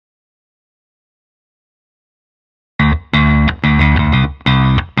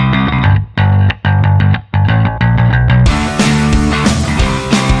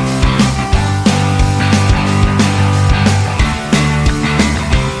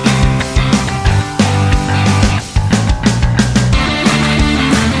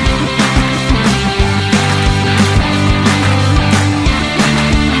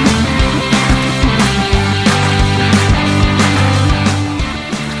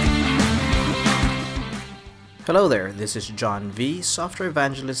Hello there, this is John V, Software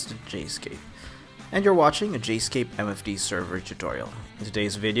Evangelist at JSCAPE, and you're watching a JSCAPE MFT Server tutorial. In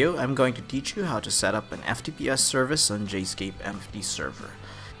today's video, I'm going to teach you how to set up an FTPS service on JSCAPE MFT Server.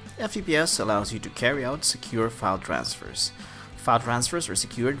 FTPS allows you to carry out secure file transfers. File transfers are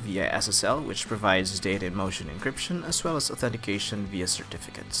secured via SSL, which provides data in motion encryption as well as authentication via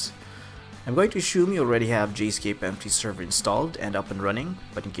certificates. I'm going to assume you already have JSCAPE MFT Server installed and up and running,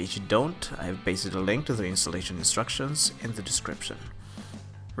 but in case you don't, I have pasted a link to the installation instructions in the description.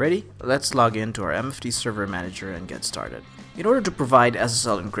 Ready? Let's log in to our MFT Server Manager and get started. In order to provide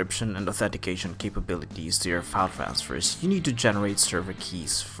SSL encryption and authentication capabilities to your file transfers, you need to generate server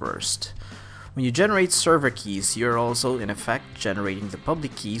keys first. When you generate server keys, you're also in effect generating the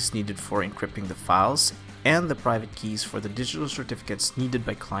public keys needed for encrypting the files and the private keys for the digital certificates needed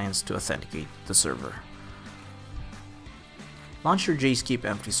by clients to authenticate the server. Launch your JSCAPE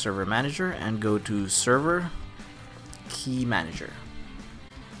MFT Server Manager and go to Server Key Manager.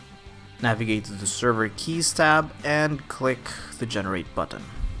 Navigate to the Server Keys tab and click the Generate button.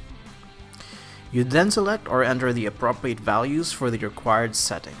 You then select or enter the appropriate values for the required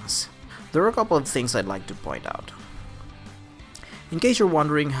settings. There are a couple of things I'd like to point out. In case you're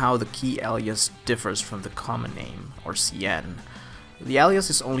wondering how the key alias differs from the common name, or CN, the alias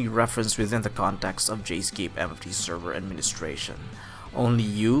is only referenced within the context of JSCAPE MFT Server administration. Only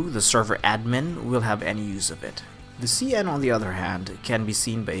you, the server admin, will have any use of it. The CN, on the other hand, can be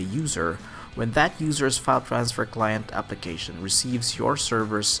seen by a user when that user's file transfer client application receives your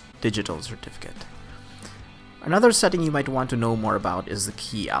server's digital certificate. Another setting you might want to know more about is the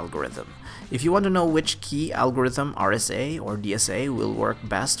key algorithm. If you want to know which key algorithm, RSA or DSA, will work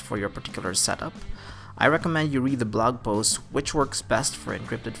best for your particular setup, I recommend you read the blog post Which Works Best for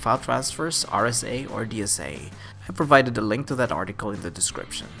Encrypted File Transfers, RSA or DSA. I provided a link to that article in the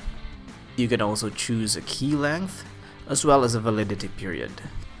description. You can also choose a key length as well as a validity period.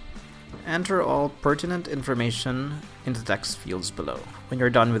 Enter all pertinent information in the text fields below. When you're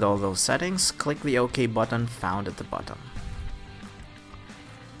done with all those settings, click the OK button found at the bottom.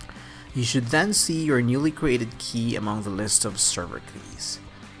 You should then see your newly created key among the list of server keys.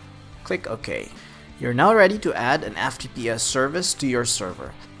 Click OK. You're now ready to add an FTPS service to your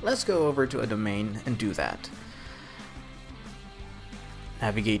server. Let's go over to a domain and do that.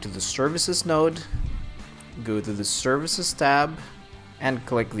 Navigate to the Services node, go to the Services tab, and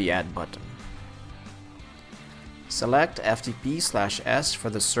click the Add button. Select FTP/S for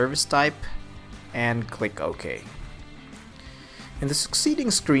the service type and click OK. In the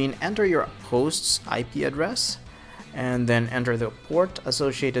succeeding screen, enter your host's IP address and then enter the port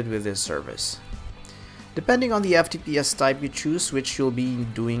associated with this service. Depending on the FTPS type you choose, which you'll be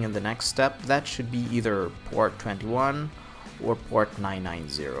doing in the next step, that should be either port 21 or port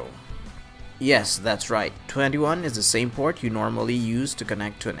 990. Yes, that's right, 21 is the same port you normally use to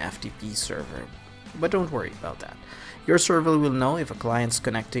connect to an FTP server. But don't worry about that. Your server will know if a client's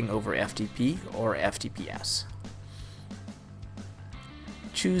connecting over FTP or FTPS.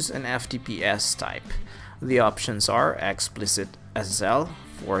 Choose an FTPS type. The options are Explicit SSL,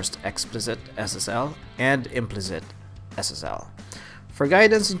 Forced Explicit SSL, and Implicit SSL. For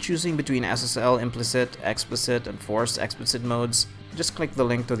guidance in choosing between SSL, Implicit, Explicit, and Forced Explicit modes, just click the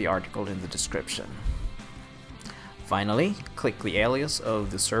link to the article in the description. Finally, click the alias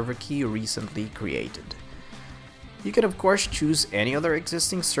of the server key recently created. You can of course choose any other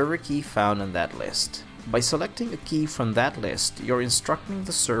existing server key found on that list. By selecting a key from that list, you're instructing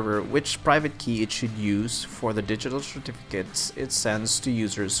the server which private key it should use for the digital certificates it sends to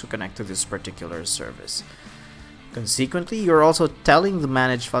users who connect to this particular service. Consequently, you're also telling the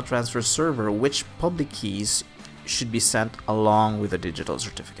managed file transfer server which public keys should be sent along with the digital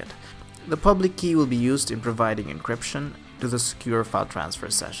certificate. The public key will be used in providing encryption to the secure file transfer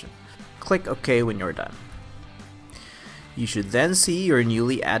session. Click OK when you're done. You should then see your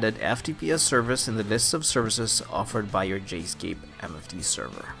newly added FTPS service in the list of services offered by your JSCAPE MFT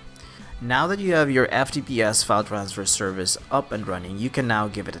server. Now that you have your FTPS file transfer service up and running, you can now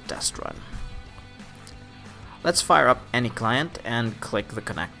give it a test run. Let's fire up any client and click the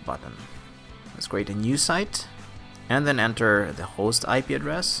Connect button. Let's create a new site and then enter the host IP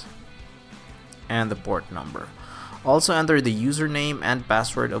address and the port number. Also enter the username and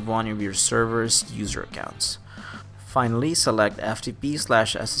password of one of your server's user accounts. Finally, select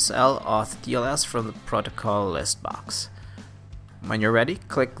FTP/SSL auth TLS from the protocol list box. When you're ready,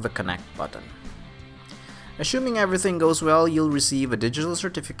 click the Connect button. Assuming everything goes well, you'll receive a digital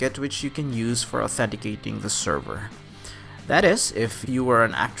certificate which you can use for authenticating the server. That is, if you were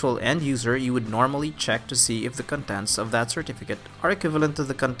an actual end user, you would normally check to see if the contents of that certificate are equivalent to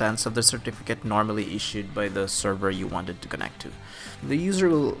the contents of the certificate normally issued by the server you wanted to connect to. The user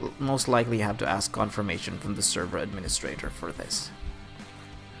will most likely have to ask confirmation from the server administrator for this.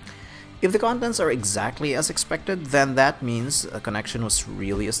 If the contents are exactly as expected, then that means a connection was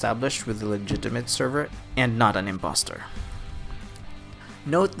really established with a legitimate server and not an imposter.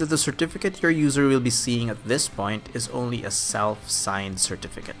 Note that the certificate your user will be seeing at this point is only a self-signed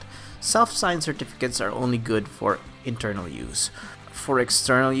certificate. Self-signed certificates are only good for internal use. For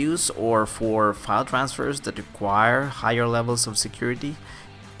external use or for file transfers that require higher levels of security,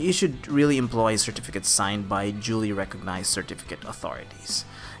 you should really employ certificates signed by duly recognized certificate authorities.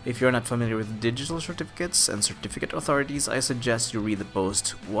 If you're not familiar with digital certificates and certificate authorities, I suggest you read the post,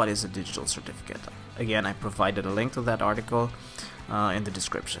 "What is a digital certificate?" Again, I provided a link to that article in the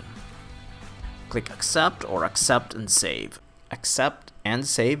description. Click accept or accept and save. Accept and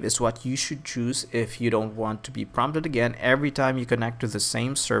save is what you should choose if you don't want to be prompted again every time you connect to the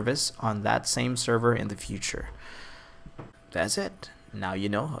same service on that same server in the future. That's it. Now you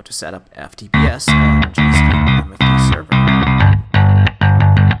know how to set up FTPS and JSCAPE MFT Server.